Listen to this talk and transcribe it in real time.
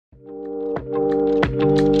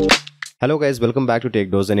Hello guys, welcome back to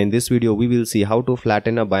Techdose, and in this video we will see how to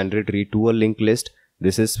flatten a binary tree to a linked list.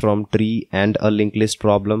 This is from tree and a linked list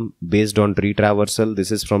problem based on tree traversal.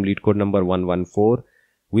 This is from Leetcode number 114.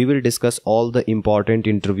 We will discuss all the important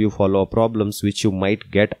interview follow-up problems which you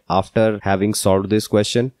might get after having solved this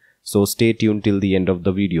question. So stay tuned till the end of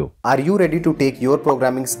the video. Are you ready to take your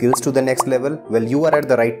programming skills to the next level? Well, you are at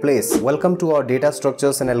the right place. Welcome to our data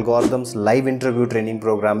structures and algorithms live interview training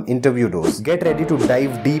program, Techdose. Get ready to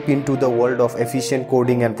dive deep into the world of efficient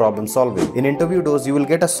coding and problem solving. In Techdose, you will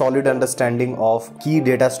get a solid understanding of key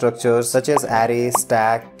data structures such as array,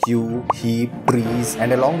 stack, queue, heap, trees,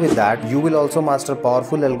 and along with that, you will also master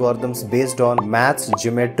powerful algorithms based on maths,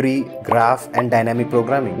 geometry, graph, and dynamic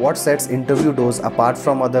programming. What sets Techdose apart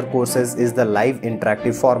from other courses is the live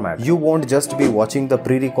interactive format. You won't just be watching the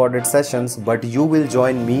pre-recorded sessions, but you will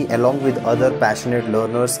join me along with other passionate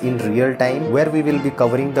learners in real time, where we will be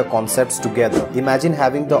covering the concepts together. Imagine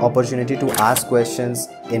having the opportunity to ask questions,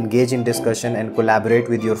 engage in discussion, and collaborate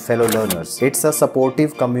with your fellow learners. It's a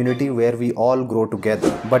supportive community where we all grow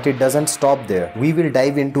together. But it doesn't stop there. We will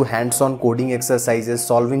dive into hands-on coding exercises,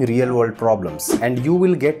 solving real-world problems, and you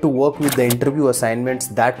will get to work with the interview assignments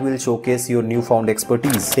that will showcase your newfound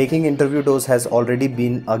expertise. Taking Techdose has already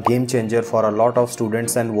been a game changer for a lot of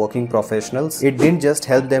students and working professionals. It didn't just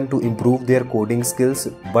help them to improve their coding skills,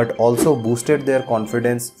 but also boosted their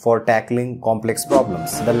confidence for tackling complex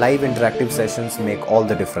problems. The live interactive sessions make all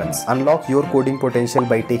the difference. Unlock your coding potential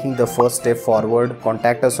by taking the first step forward.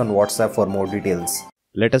 Contact us on WhatsApp for more details.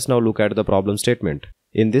 Let us now look at the problem statement.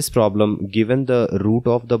 In this problem, given the root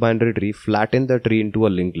of the binary tree, flatten the tree into a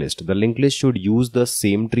linked list. The linked list should use the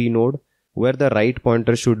same tree node, where the right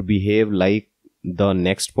pointer should behave like the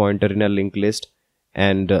next pointer in a linked list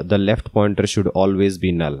and the left pointer should always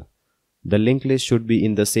be null. The linked list should be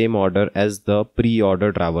in the same order as the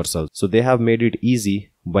preorder traversal. So they have made it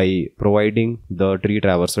easy by providing the tree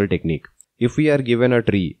traversal technique. If we are given a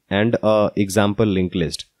tree and a example linked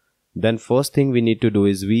list, then first thing we need to do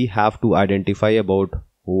is we have to identify about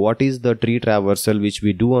what is the tree traversal which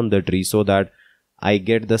we do on the tree, so that I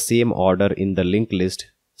get the same order in the linked list,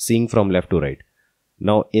 seeing from left to right.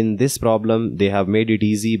 Now in this problem they have made it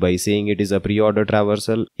easy by saying it is a preorder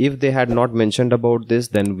traversal. If they had not mentioned about this,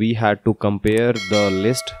 then we had to compare the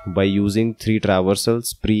list by using three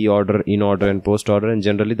traversals: preorder, inorder, and postorder, and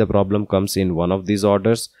generally the problem comes in one of these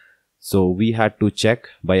orders. So we had to check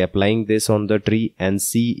by applying this on the tree and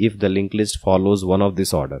see if the linked list follows one of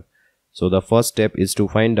this order. So the first step is to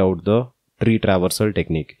find out the tree traversal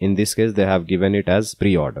technique. In this case they have given it as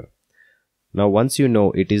preorder. Now once you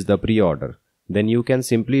know it is the preorder, then you can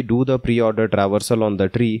simply do the preorder traversal on the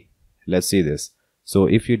tree. Let's see this. So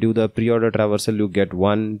if you do the preorder traversal, you get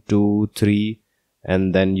 1, 2, 3,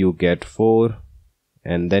 and then you get 4,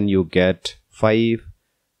 and then you get 5,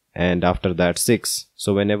 and after that 6.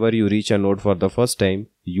 So whenever you reach a node for the first time,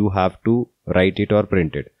 you have to write it or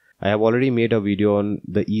print it. I have already made a video on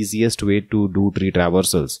the easiest way to do tree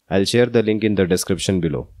traversals. I'll share the link in the description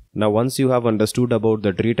below. Now once you have understood about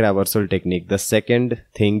the tree traversal technique, the second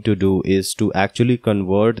thing to do is to actually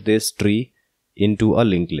convert this tree into a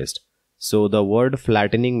linked list. So the word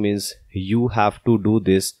flattening means you have to do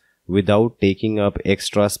this without taking up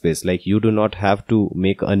extra space. Like you do not have to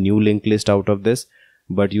make a new linked list out of this,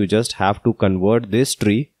 but you just have to convert this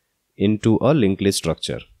tree into a linked list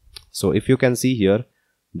structure. So if you can see here,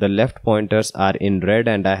 the left pointers are in red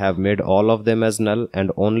and I have made all of them as null,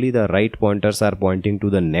 and only the right pointers are pointing to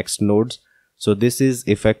the next nodes. So this is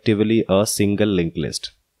effectively a single linked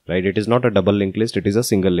list, right? It is not a double linked list, it is a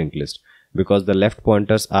single linked list because the left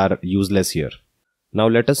pointers are useless here. Now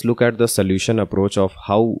let us look at the solution approach of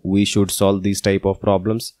how we should solve these type of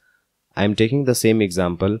problems. I am taking the same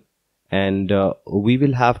example, and we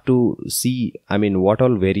will have to see, what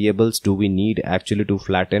all variables do we need actually to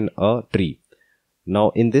flatten a tree.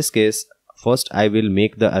 Now in this case, first I will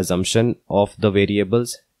make the assumption of the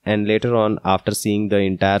variables, and later on, after seeing the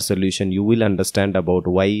entire solution, you will understand about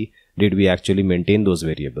why did we actually maintain those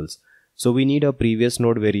variables. So we need a previous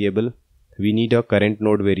node variable, we need a current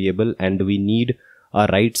node variable, and we need a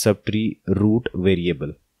right subtree root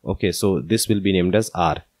variable. Okay, so this will be named as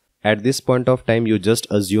R. At this point of time, you just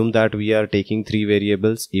assume that we are taking three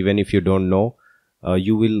variables. Even if you don't know,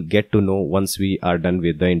 you will get to know once we are done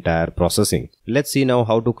with the entire processing. Let's see now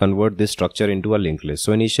how to convert this structure into a linked list.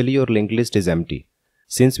 So initially your linked list is empty.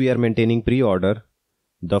 Since we are maintaining preorder,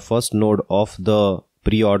 the first node of the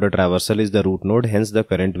preorder traversal is the root node, hence the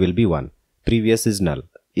current will be 1. Previous is null.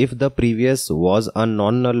 If the previous was a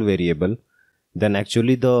non-null variable, then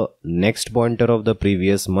actually the next pointer of the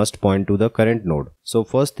previous must point to the current node. So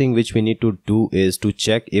first thing which we need to do is to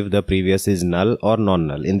check if the previous is null or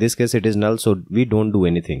non-null. In this case it is null, so we don't do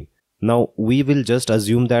anything. Now we will just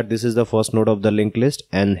assume that this is the first node of the linked list,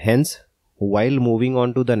 and hence while moving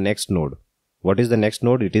on to the next node, what is the next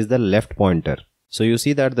node? It is the left pointer. So you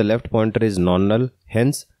see that the left pointer is non-null,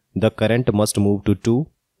 hence the current must move to 2.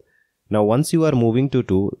 Now once you are moving to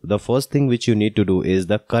 2, the first thing which you need to do is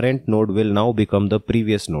the current node will now become the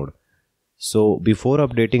previous node. So before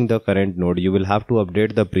updating the current node, you will have to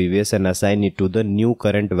update the previous and assign it to the new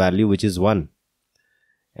current value, which is 1.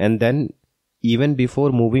 And then even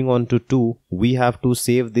before moving on to 2, we have to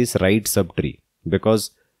save this right subtree,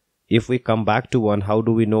 because if we come back to 1, how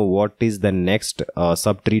do we know what is the next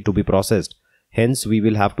subtree to be processed? Hence we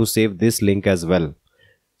will have to save this link as well.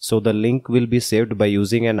 So the link will be saved by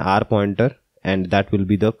using an R pointer, and that will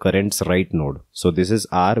be the current's right node. So this is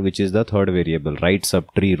R, which is the third variable, right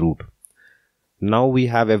subtree root. Now we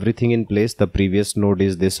have everything in place. The previous node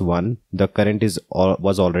is this 1, the current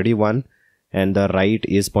was already 1, and the right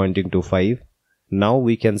is pointing to 5. Now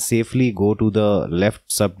we can safely go to the left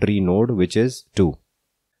subtree node, which is 2.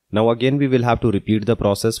 Now again we will have to repeat the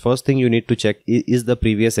process. First thing you need to check, is the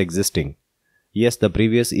previous existing? Yes, the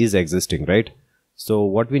previous is existing, right? So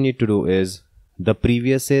what we need to do is the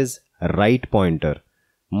previous's right pointer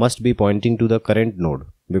must be pointing to the current node,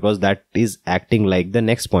 because that is acting like the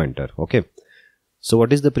next pointer. Okay. So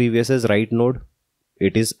what is the previous's right node?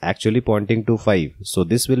 It is actually pointing to 5. So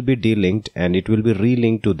this will be delinked and it will be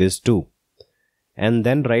relinked to this 2. And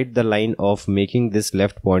then write the line of making this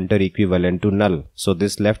left pointer equivalent to null. So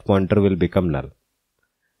this left pointer will become null.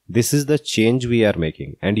 This is the change we are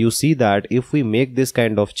making, and you see that if we make this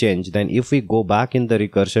kind of change, then if we go back in the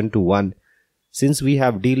recursion to 1, since we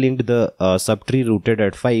have delinked the subtree rooted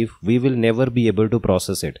at 5, we will never be able to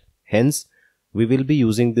process it. Hence we will be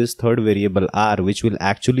using this third variable R, which will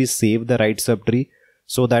actually save the right subtree,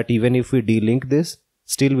 so that even if we delink this,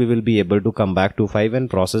 still we will be able to come back to 5 and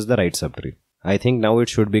process the right subtree. I think now it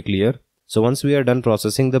should be clear. So once we are done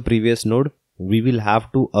processing the previous node, we will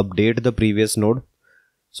have to update the previous node.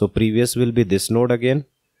 So previous will be this node again,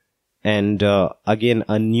 and again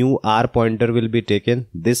a new R pointer will be taken.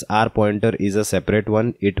 This R pointer is a separate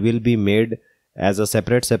one. It will be made as a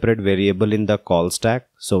separate variable in the call stack.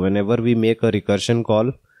 So whenever we make a recursion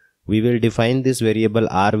call, we will define this variable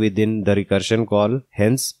R within the recursion call.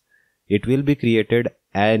 Hence it will be created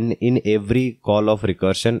and in every call of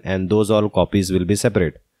recursion, and those all copies will be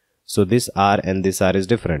separate. So this R and this R is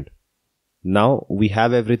different. Now we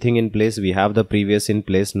have everything in place. We have the previous in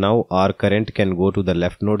place. Now our current can go to the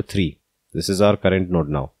left node 3. This is our current node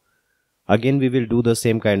now. Again we will do the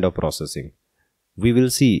same kind of processing. We will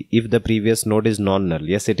see if the previous node is non-null.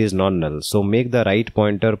 Yes, it is non-null. So make the right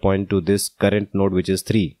pointer point to this current node, which is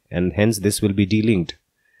 3, and hence this will be delinked.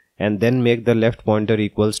 And then make the left pointer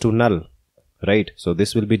equals to null. Right? So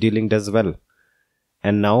this will be delinked as well.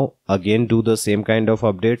 And now again do the same kind of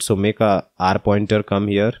update. So make a R pointer come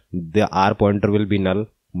here. The R pointer will be null.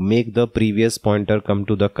 Make the previous pointer come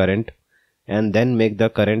to the current, and then make the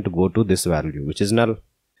current go to this value, which is null.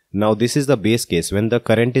 Now this is the base case. When the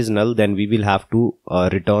current is null, then we will have to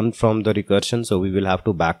return from the recursion. So we will have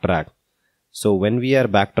to backtrack. So when we are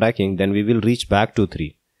backtracking, then we will reach back to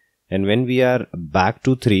 3. And when we are back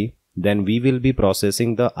to 3, then we will be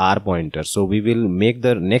processing the R pointer. So we will make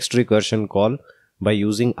the next recursion call by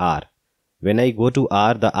using R. When I go to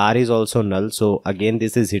R, the R is also null. So again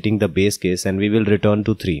this is hitting the base case, and we will return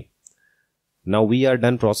to 3. Now we are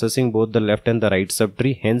done processing both the left and the right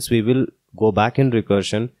subtree. Hence we will go back in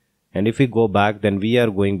recursion, and if we go back, then we are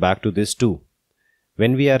going back to this 2.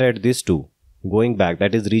 When we are at this 2, going back,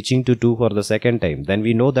 that is reaching to 2 for the second time, then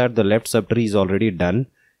we know that the left subtree is already done.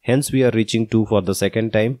 Hence we are reaching 2 for the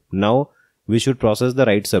second time. Now we should process the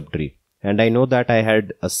right subtree. And I know that I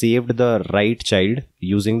had saved the right child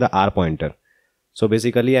using the R pointer. So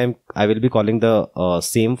basically I will be calling the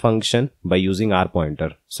same function by using R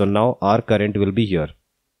pointer. So now our current will be here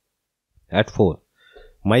at 4.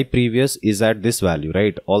 My previous is at this value,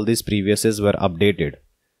 right? All these previouses were updated.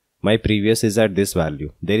 My previous is at this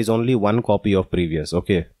value. There is only one copy of previous.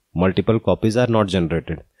 Okay. Multiple copies are not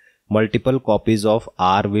generated. Multiple copies of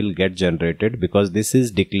R will get generated because this is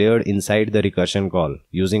declared inside the recursion call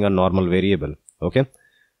using a normal variable. Okay.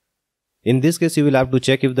 In this case, you will have to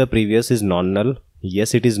check if the previous is non-null.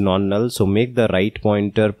 Yes, it is non-null. So make the right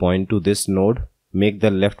pointer point to this node. Make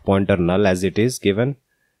the left pointer null as it is given.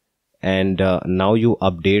 And now you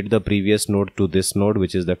update the previous node to this node,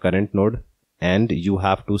 which is the current node. And you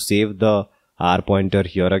have to save the R pointer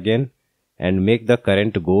here again and make the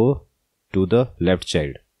current go to the left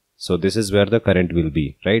child. So this is where the current will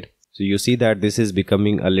be, right? So you see that this is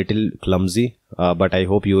becoming a little clumsy, but I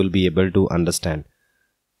hope you will be able to understand.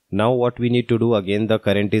 Now what we need to do, again the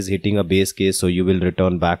current is hitting a base case, so you will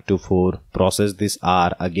return back to 4, process this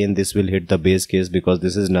R, again this will hit the base case because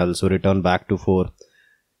this is null, so return back to 4,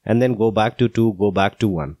 and then go back to 2, go back to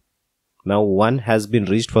 1. Now 1 has been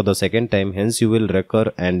reached for the second time, hence you will recur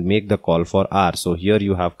and make the call for R. So here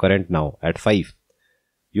you have current now at 5.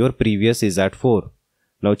 Your previous is at 4.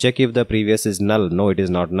 Now check if the previous is null. No, it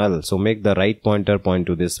is not null. So make the right pointer point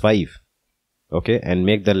to this 5. Okay, and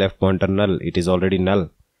make the left pointer null. It is already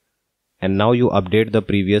null. And now you update the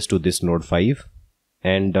previous to this node 5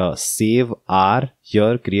 and save R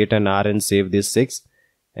here, create an R and save this 6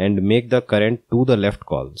 and make the current to the left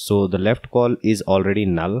call. So the left call is already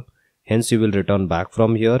null. Hence you will return back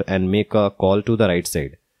from here and make a call to the right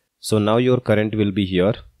side. So now your current will be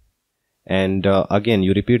here. And again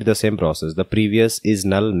you repeat the same process. The previous is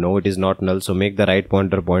null. No, it is not null. So make the right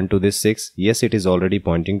pointer point to this 6. Yes, it is already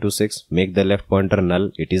pointing to 6. Make the left pointer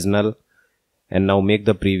null. It is null. And now make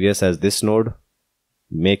the previous as this node.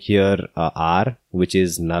 Make here R, which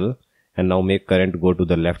is null. And now make current go to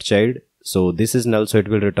the left side. So this is null, so it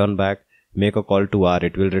will return back. Make a call to R.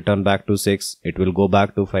 It will return back to 6. It will go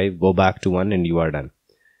back to 5, go back to 1, and you are done.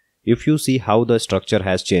 If you see how the structure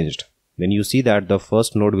has changed, then you see that the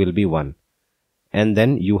first node will be 1. And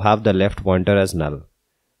then you have the left pointer as null.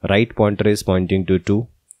 Right pointer is pointing to 2.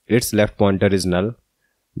 Its left pointer is null.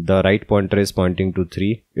 The right pointer is pointing to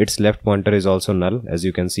 3. Its left pointer is also null, as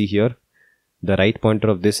you can see here. The right pointer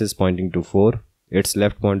of this is pointing to 4. Its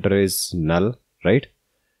left pointer is null, right?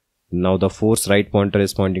 Now the 4's right pointer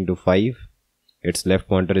is pointing to 5. Its left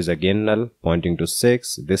pointer is again null, pointing to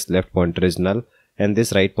 6. This left pointer is null, and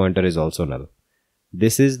this right pointer is also null.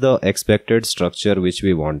 This is the expected structure which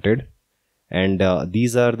we wanted. And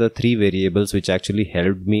these are the 3 variables which actually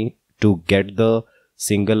helped me to get the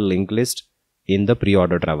single linked list in the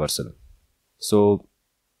preorder traversal. So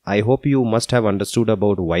I hope you must have understood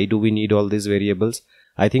about why do we need all these variables.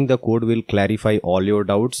 I think the code will clarify all your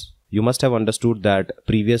doubts. You must have understood that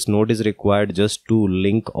previous node is required just to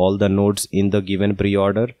link all the nodes in the given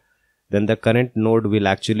preorder. Then the current node will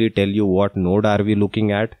actually tell you what node are we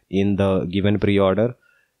looking at in the given preorder.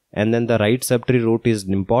 And then the right subtree route is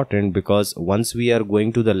important because once we are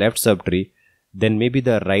going to the left subtree, then maybe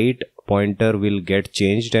the right pointer will get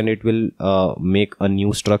changed and it will make a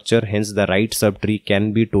new structure. Hence the right subtree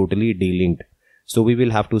can be totally delinked. So we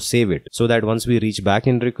will have to save it so that once we reach back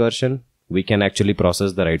in recursion, we can actually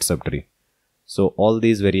process the right subtree. So all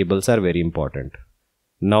these variables are very important.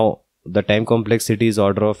 Now the time complexity is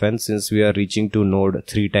order of n since we are reaching to node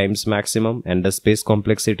 3 times maximum, and the space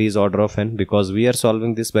complexity is order of n because we are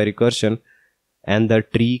solving this by recursion, and the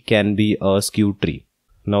tree can be a skewed tree.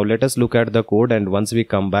 Now let us look at the code, and once we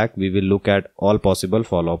come back we will look at all possible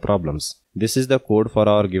follow-up problems. This is the code for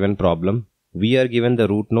our given problem. We are given the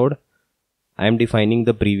root node. I am defining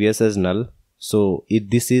the previous as null. So if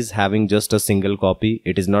this is having just a single copy,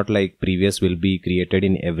 it is not like previous will be created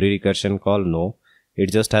in every recursion call. No,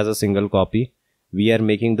 it just has a single copy. We are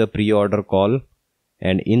making the preorder call,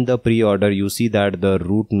 and in the preorder you see that the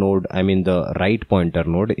root node, I mean the right pointer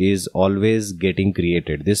node, is always getting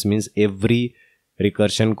created. This means every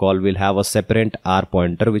recursion call will have a separate R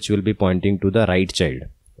pointer which will be pointing to the right child.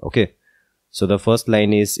 Okay. So the first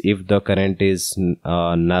line is if the current is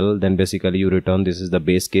null, then basically you return this is the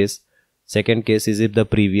base case. Second case is if the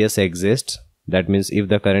previous exists. That means if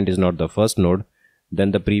the current is not the first node,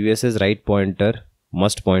 then the previous's right pointer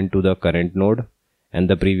must point to the current node and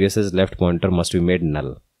the previous's left pointer must be made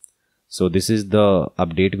null. So this is the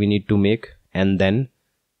update we need to make. And then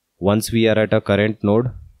once we are at a current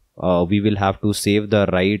node, we will have to save the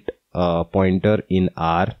right pointer in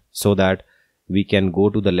R so that we can go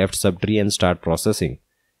to the left subtree and start processing.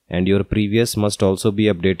 And your previous must also be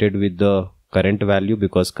updated with the current value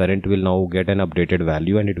because current will now get an updated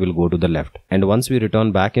value and it will go to the left. And once we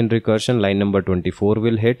return back in recursion, line number 24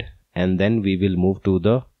 will hit, and then we will move to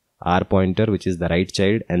the R pointer, which is the right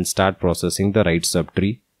child, and start processing the right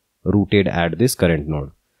subtree rooted at this current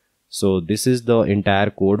node. So this is the entire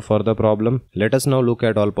code for the problem. Let us now look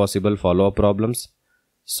at all possible follow-up problems.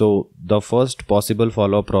 So the first possible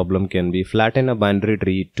follow-up problem can be flatten a binary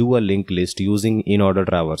tree to a linked list using inorder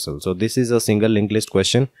traversal. So this is a single linked list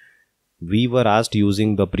question. We were asked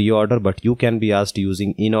using the preorder, but you can be asked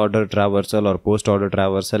using inorder traversal or postorder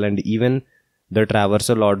traversal, and even the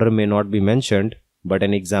traversal order may not be mentioned, but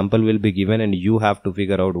an example will be given and you have to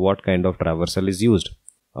figure out what kind of traversal is used.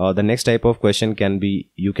 The next type of question can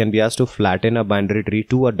be, you can be asked to flatten a binary tree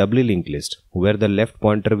to a doubly linked list where the left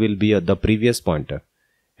pointer will be the previous pointer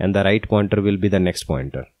and the right pointer will be the next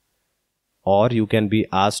pointer. or you can be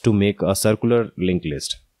asked to make a circular linked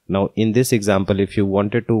list. Now in this example, if you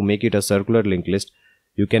wanted to make it a circular linked list,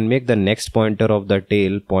 you can make the next pointer of the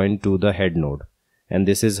tail point to the head node, and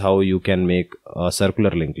this is how you can make a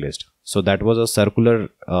circular linked list. So that was a circular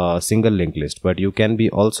single linked list, but you can be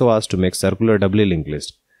also asked to make circular doubly linked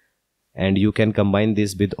list, and you can combine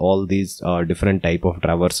this with all these different type of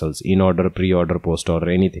traversals, inorder, preorder,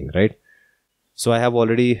 postorder, anything, right? So I have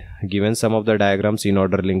already given some of the diagrams: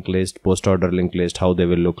 inorder linked list, postorder linked list, how they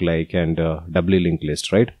will look like, and doubly linked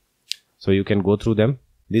list, right? So you can go through them.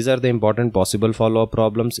 These are the important possible follow-up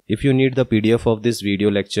problems. If you need the PDF of this video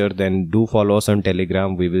lecture, then do follow us on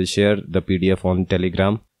Telegram. We will share the PDF on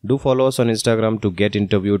Telegram. Do follow us on Instagram to get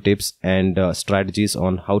interview tips and strategies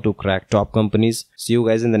on how to crack top companies. See you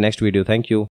guys in the next video. Thank you.